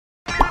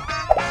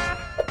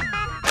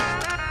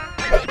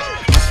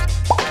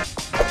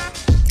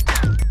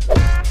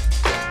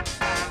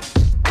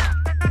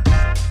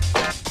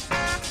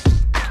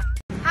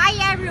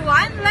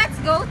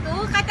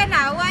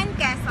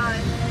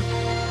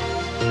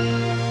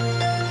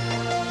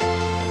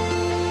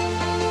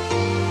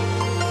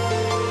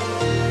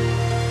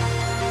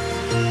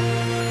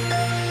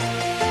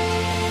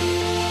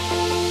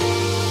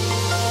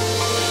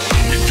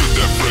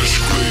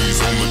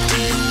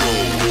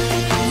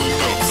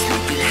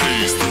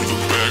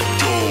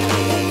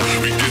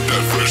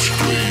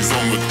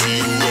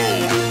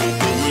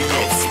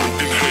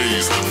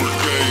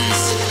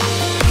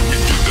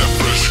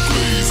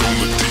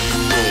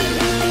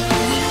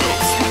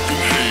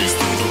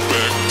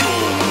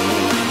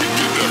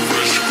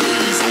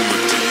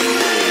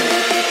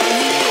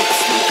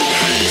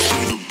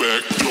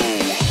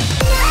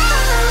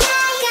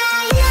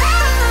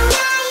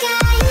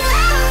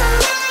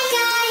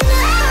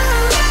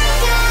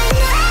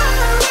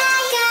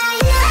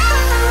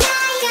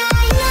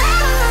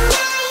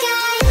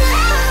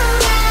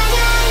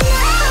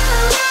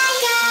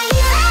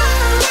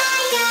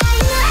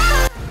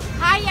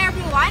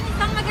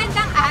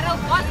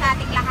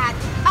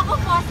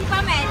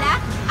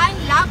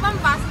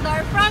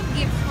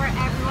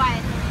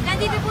everyone.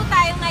 Nandito po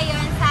tayo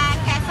ngayon sa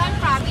Quezon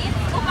Province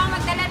upang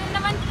magdala na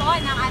naman po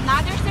ng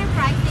another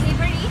surprise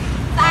delivery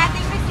sa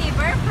ating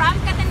receiver from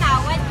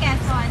Catanawan,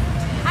 Quezon.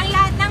 Ang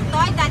lahat ng to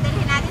ay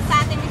dadalhin natin sa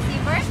ating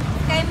receiver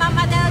kay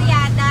Mama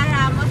Deliada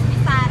Ramos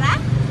Misara.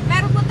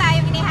 Meron po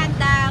tayong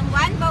inihandang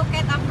 1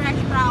 bouquet of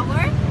fresh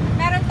flower.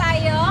 Meron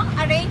tayong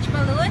arranged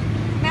balloon.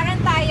 Meron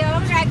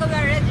tayong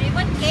regular red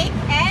ribbon cake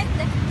and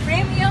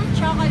premium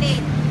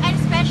chocolate. And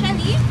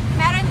especially,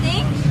 meron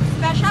ding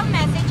special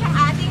message ang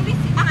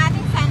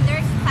ating sender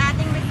sa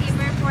ating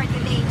receiver for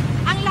today.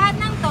 Ang lahat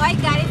ng to ay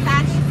galing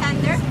sa ating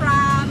sender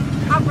from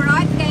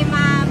abroad kay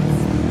Ma'am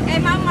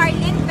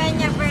Marlyn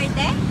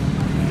Penaverde.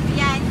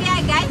 Yan. Kaya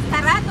guys,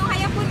 tara,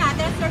 tunghayan po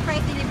natin ang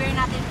surprise delivery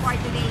natin for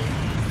today.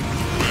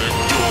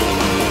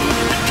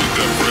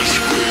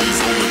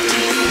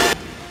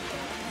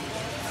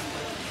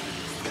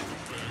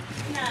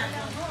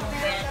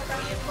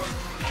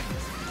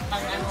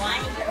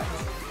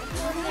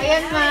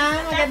 Ayan ma'am,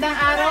 magandang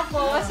araw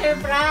po,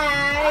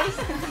 surprise!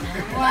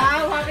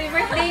 Wow, happy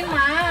birthday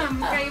ma'am!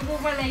 Kayo po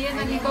pala yun,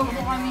 naligaw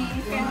po kami.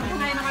 Kaya po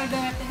ngayon na kayo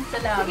dating.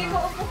 Salamat. Sige po,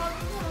 upo kami.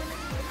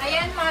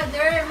 Ayan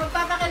mother,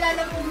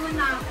 magpapakilala po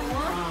muna ako.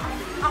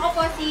 Ako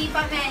po si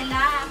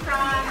Pamela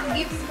from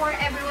Gifts for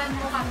Everyone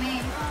po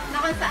kami.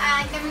 Na kung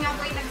saan kami nga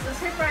po ay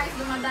nagsusurprise,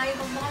 dumadayo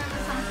po kami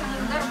sa isang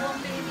lugar buong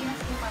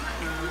Pilipinas po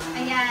kami.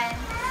 Ayan.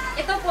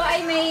 Ito po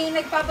ay may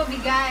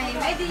nagpapabigay.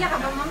 May idea ka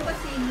ba ma'am kung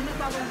sino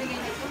nagpapabigay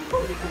na ito?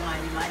 Hindi ko nga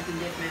niyo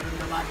maintindihan, meron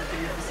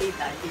dumadating na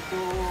bisita. Hindi ko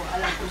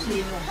alam kung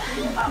sino.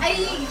 Ay,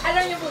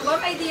 alam niyo po ba?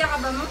 May idea ka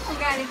ba ma'am kung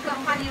galit ka,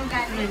 kung kanino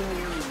galit?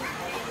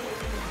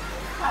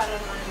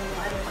 Parang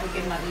ano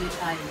kay Marlyn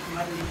ay,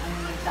 Marlyn ang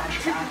nagsabi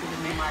sa akin na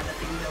may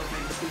madating daw,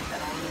 may bisita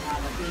na yung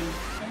madating.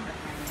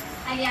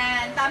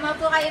 Ayan, tama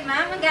po kayo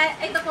ma'am.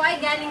 Ito po ay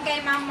galing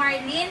kay Ma'am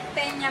Marlyn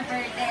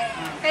Penaverde.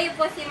 Kayo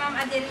po si Ma'am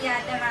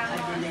Adeliada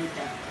Ramos.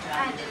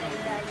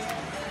 Adeliada.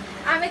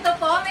 Ito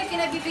po, may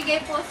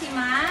pinabibigay po si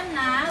ma'am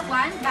na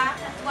 1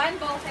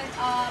 bouquet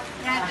of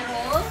red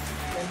roll.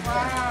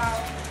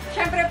 Wow!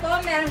 Siyempre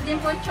po, meron din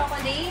po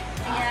chocolate.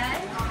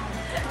 Ayan.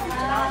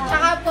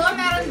 Tsaka po,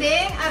 meron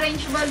din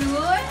arranged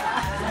balloon.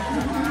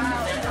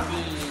 Wow!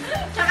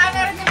 Tsaka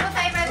meron din po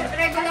tayo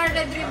regular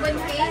red ribbon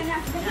cake. Ayan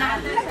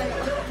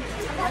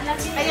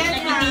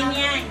na.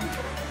 Yan.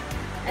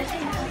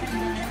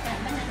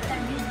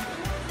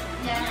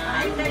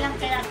 Ito lang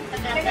kaya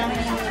taga-kami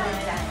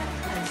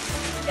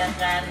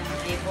ganda rin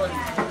ribbon.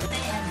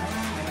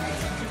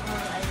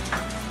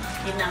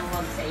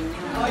 Tinawag sa inyo.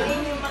 O,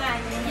 yun yung mga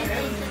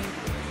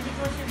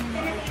negosyo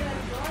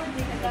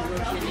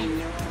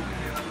ninyo.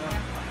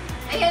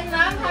 Ayan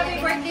ma'am, happy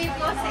birthday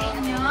po sa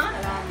inyo.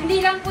 Hindi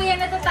lang po yan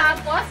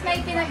natatapos,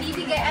 may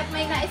pinabibigay at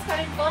may nais ko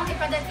rin po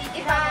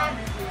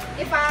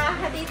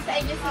ipahatid sa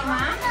inyo si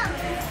ma'am.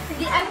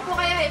 Hindi, ano po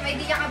kayo eh, may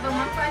diya ka ba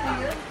ma'am? Paano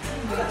yun?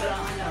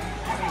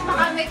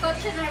 Baka may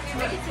coach na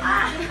bibigay si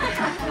ma'am.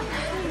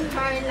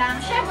 Char lang.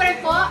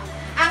 Siyempre po,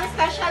 ang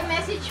special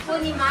message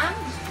po ni ma'am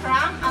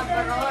from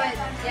abroad.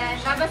 Yan,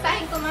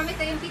 babasahin ko ma'am,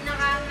 ito yung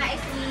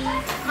pinaka-nais ni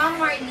Ma'am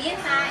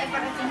Marlyn na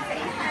iparating sa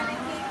inyo.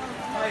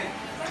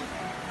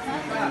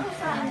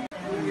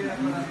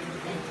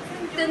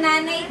 To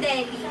Nanay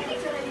Deli.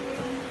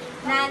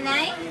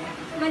 Nanay,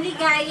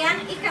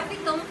 maligayang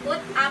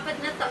ika-74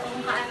 na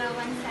taong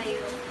kaarawan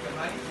sa'yo.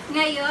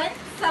 Ngayon,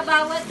 sa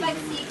bawat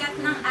pagsikat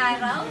ng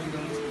araw,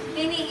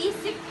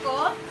 iniisip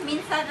ko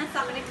minsan ang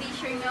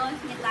sakripisyo nyo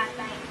ni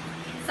tatay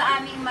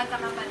sa aming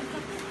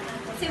magkakapatid.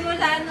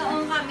 Simula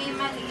noong kami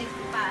maliit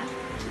pa.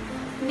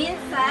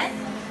 Minsan,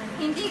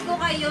 hindi ko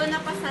kayo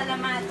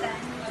napasalamatan.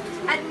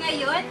 At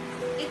ngayon,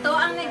 ito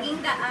ang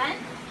naging daan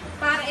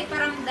para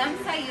iparamdam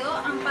sa iyo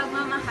ang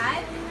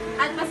pagmamahal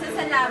at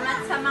pasasalamat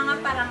sa mga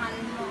parangal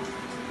mo.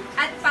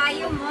 At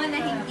payo mo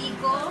na hindi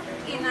ko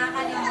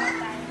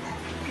kinakalimutan.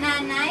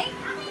 Nanay,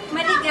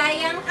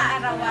 maligayang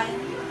kaarawan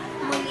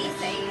muli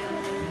sa iyo.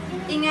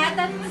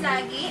 Ingatan mo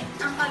lagi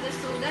ang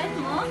kalusugan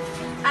mo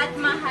at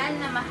mahal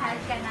na mahal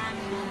ka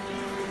namin.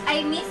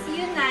 I miss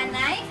you,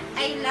 Nanay.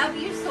 I love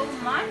you so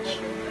much.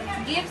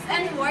 Gifts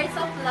and words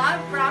of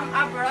love from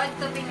abroad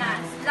to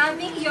Pinas.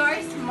 Loving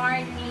yours,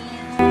 Marlyn.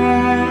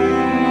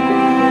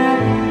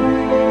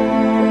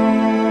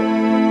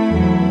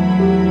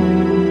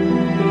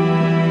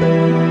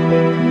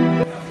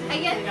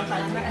 Ayan.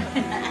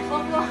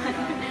 Opo.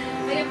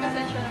 Ayan,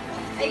 pasensya na po.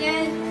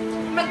 Ayan.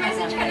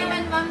 Mag-message ka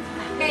naman, ma'am,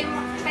 kay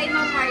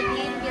Ma'am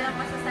Marlyn bilang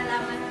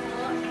pasasalamat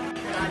po.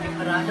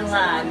 Maraming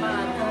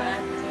salamat.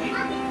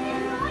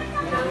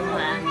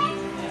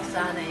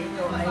 Sana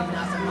ito ay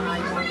nasa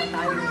maayos na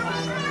tayo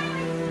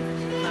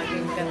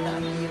maging ganda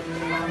ang iyong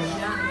trabaho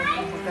niya.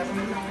 Magkakaroon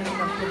ng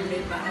mga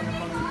problema,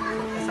 anumang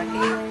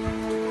kasakit,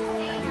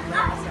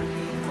 anumang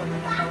kasakit o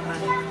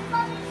nakatawan.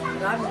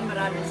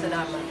 Maraming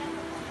salamat.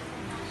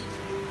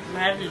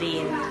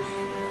 Marlyn.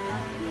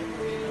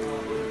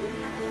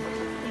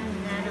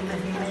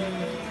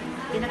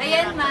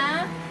 Ayan,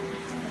 ma'am.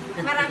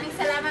 Maraming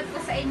salamat po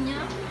sa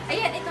inyo.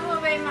 Ayan, ito po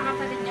ba yung mga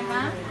kapatid niya,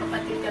 ma'am?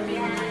 Kapatid kami.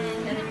 Ayan.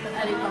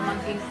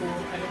 Pamangkin ko.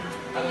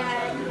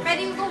 Ayan.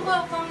 Pwede ko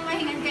po kung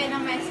mahingan kayo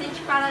ng message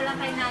para lang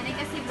kay nanay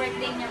kasi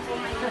birthday niya po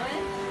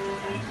ngayon.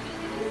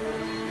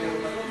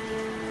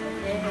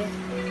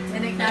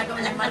 Nagtago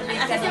ni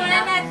Marlyn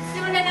kanina.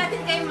 Simulan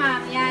natin kay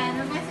ma'am. Yan,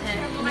 mag-message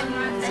na po kay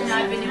ma'am.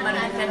 Sinabi ni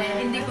Marlyn kanina,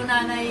 hindi ko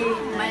nanay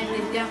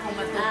maintindihan kung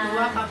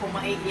matutuwa ka, kung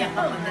maiiyak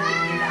ka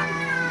pagdating nila.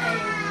 Ay,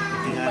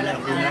 Tingala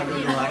ko na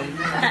lumarin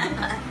na.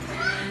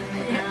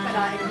 Ayan,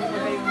 palain mo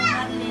ba yung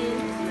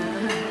Marlyn,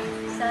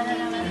 sana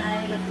naman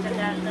ay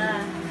magtsaga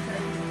ka.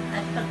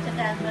 At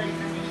pagtsagaan mo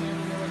rin ang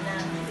inyong muna.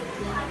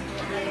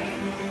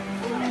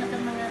 Sa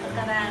mga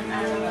nakaraang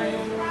araw ay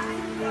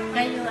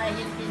kayo ay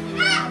hindi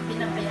nila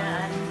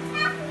pinabayaan.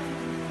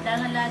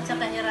 Dahil lahat sa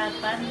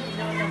kahirapan,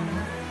 lola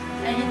mo,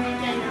 ay hindi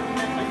kayo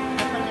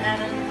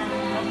napag-aral ng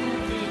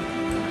mabuti.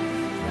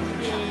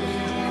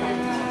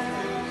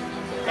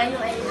 Kasi kayo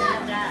ay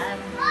inalagaan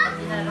at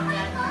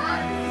inalagaan mo.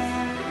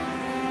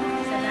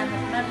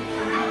 Salamat,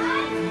 Marlyn.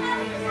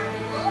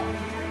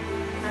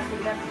 Happy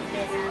birthday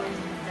kay nanay.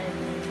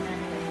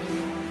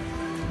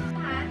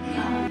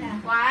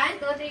 1,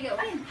 2, 3, go.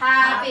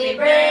 Happy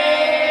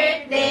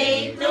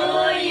birthday to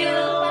you.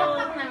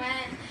 Palakpak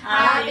naman.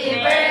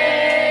 Happy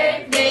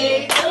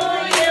birthday to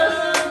you.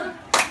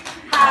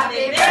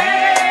 Happy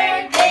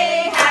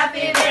birthday,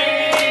 happy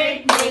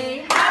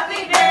birthday,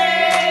 happy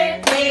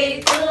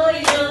birthday to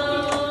you.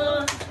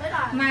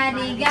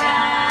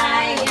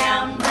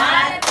 Maligayang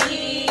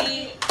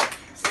bati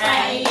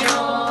sa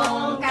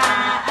iyong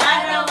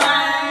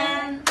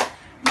kaarawan.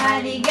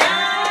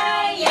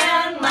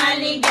 Maligayang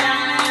bati.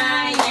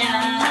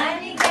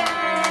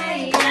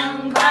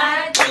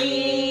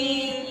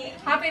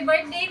 Happy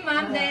birthday,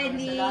 Ma'am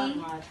Deli.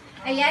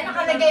 Ayan,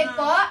 nakalagay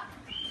po.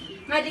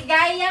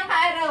 Maligayang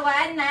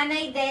kaarawan,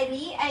 Nanay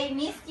Deli. I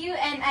miss you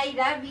and I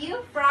love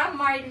you from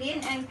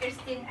Marlyn and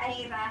Christine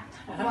Aira.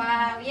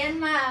 Wow,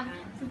 yan ma'am.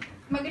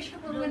 Mag-wish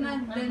ko po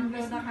muna doon na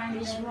kami.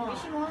 Wish mo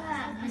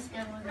na. Miss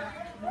ka muna.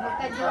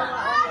 Magka-jowa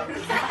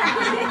ulit.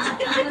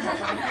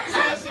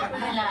 Session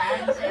mo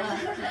lang.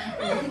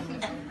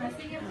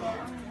 Sige po.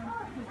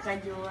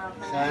 Kajowa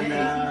pa.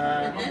 Sana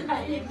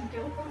ay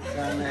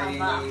sana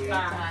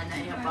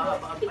ay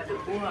haba-haba pa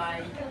ng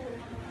buhay.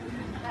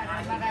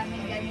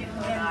 Maraming ganito.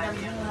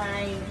 Marami ang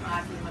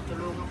ating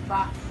matulungan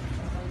pa.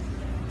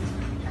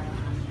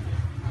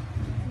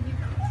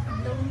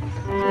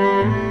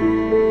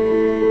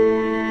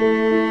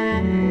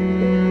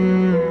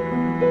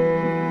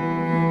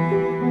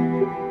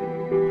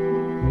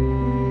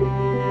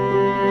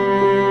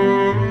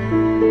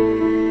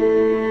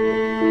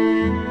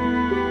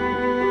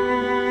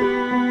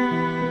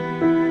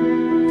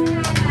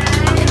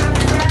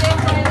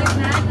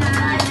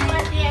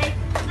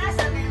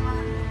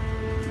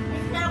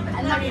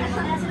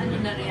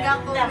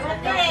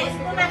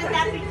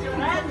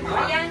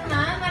 Ayan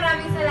ma'am,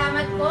 maraming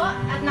salamat po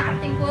at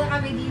nakarating po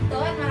kami dito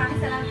at maraming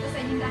salamat po sa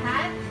inyong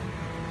lahat.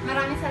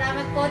 Maraming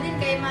salamat po din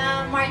kay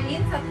Ma'am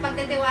Marlyn sa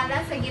pagtitiwala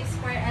sa Gifts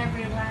for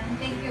Everyone.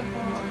 Thank you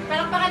po.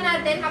 Palakpakan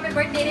natin. Happy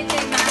birthday rin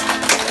kay ma'am.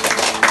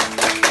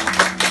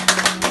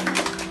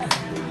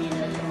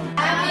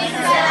 Maraming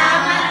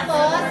salamat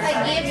po sa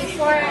Gifts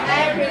for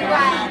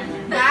Everyone.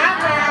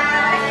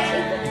 Bye-bye!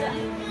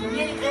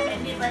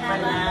 Hindi pa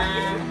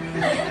naman.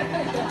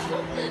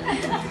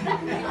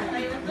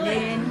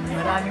 Lynn,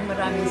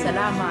 maraming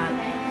salamat.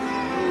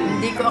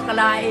 Hindi ko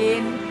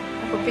akalain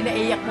ako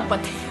pinaiyak mo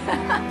pati.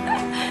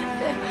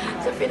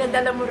 So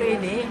pinadala mo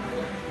rin eh.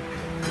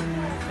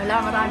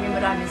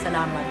 Maraming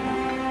salamat.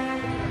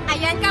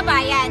 Ayan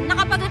kabayan,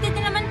 nakapaghatid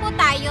na naman po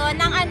tayo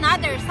ng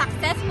another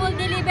successful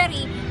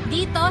delivery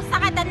dito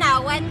sa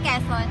Katanawan,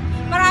 Quezon.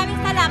 Maraming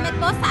salamat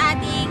po sa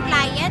ating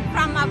client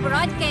from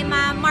abroad kay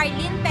Ma'am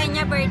Marlyn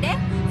Penaverde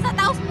sa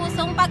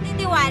taus-pusong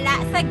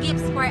pagtitiwala sa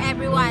Gifts for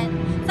Everyone.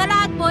 Sa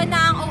lahat po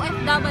ng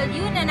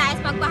OFW na nais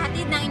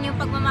magpahatid ng inyong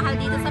pagmamahal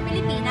dito sa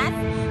Pilipinas,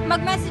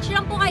 mag-message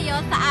lang po kayo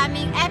sa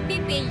aming FB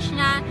page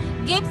na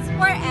Gifts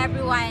for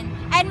Everyone.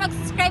 And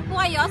mag-subscribe po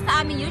kayo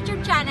sa aming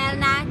YouTube channel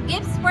na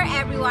Gifts for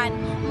Everyone.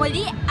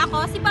 Muli,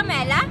 ako si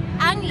Pamela,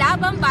 ang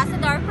Love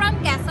Ambassador from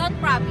Quezon.